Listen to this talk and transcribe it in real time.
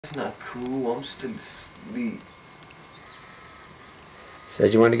That's not cool. I'm still asleep.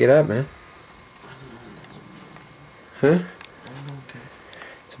 Said you wanted to get up, man. Huh? I don't know.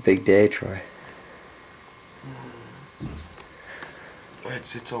 It's a big day, Troy.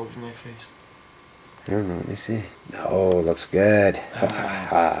 It's all over my face. I don't know. Let me see. No, looks good.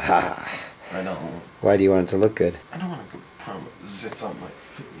 I don't. Why do you want it to look good? I don't want to go to prom. It's on my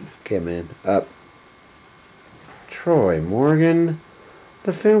face. Okay, man. Up. Troy, Morgan.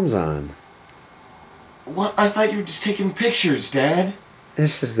 The film's on. What? I thought you were just taking pictures, Dad.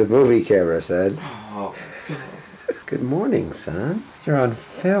 This is the movie camera, son. Oh, God. Good morning, son. You're on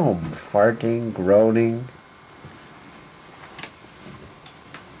film. Farting, groaning.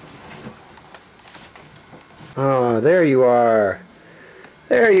 Oh, there you are.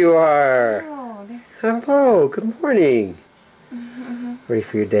 There you are. Oh, Hello. Good morning. Ready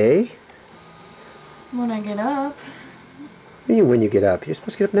for your day? when I get up. What do you mean when you get up? You're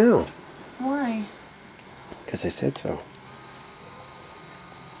supposed to get up now. Why? Because I said so.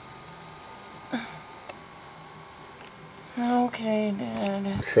 Okay,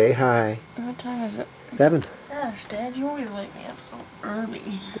 Dad. Say hi. What time is it? 7. Gosh, Dad, you always wake me up so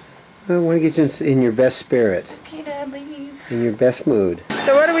early. I want to get you in your best spirit. Okay, Dad, leave. In your best mood.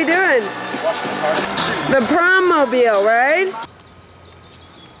 So what are we doing? The prom mobile, right?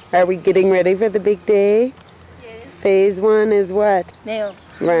 Are we getting ready for the big day? Yes. Phase 1 is what? Nails.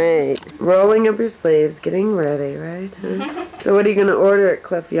 Right. Rolling up your sleeves, getting ready, right? Huh? So what are you going to order at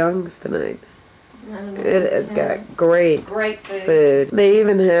Cliff Young's tonight? I don't know. It has got great food. They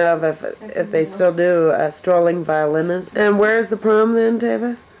even have, if they still do, a strolling violinist. And where's the prom then,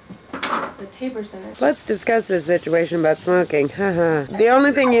 Tava? The Tabor Center. Let's discuss this situation about smoking. Haha. The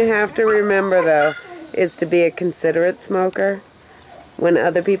only thing you have to remember, though, is to be a considerate smoker. When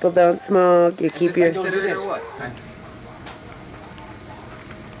other people don't smoke, you keep your... So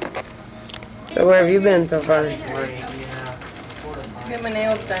where have you been so far? Get my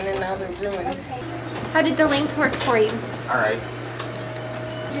nails done and now they're ruined. How did the length work for you? Alright.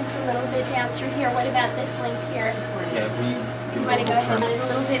 Just a little bit down through here. What about this length here? Yeah, we You want to go ahead and get it a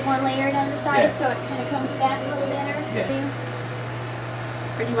little bit more layered on the side Yeah. so it kind of comes back a little better?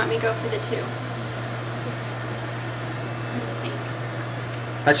 Yeah. Or do you want me to go for the 2?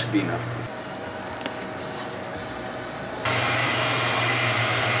 That should be enough.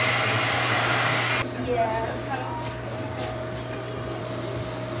 Yeah.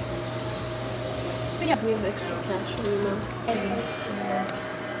 We have extra cash for you now.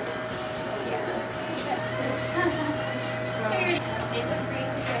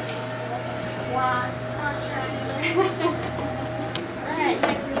 Alright,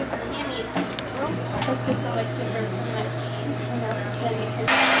 next is Tammy's. This is selected for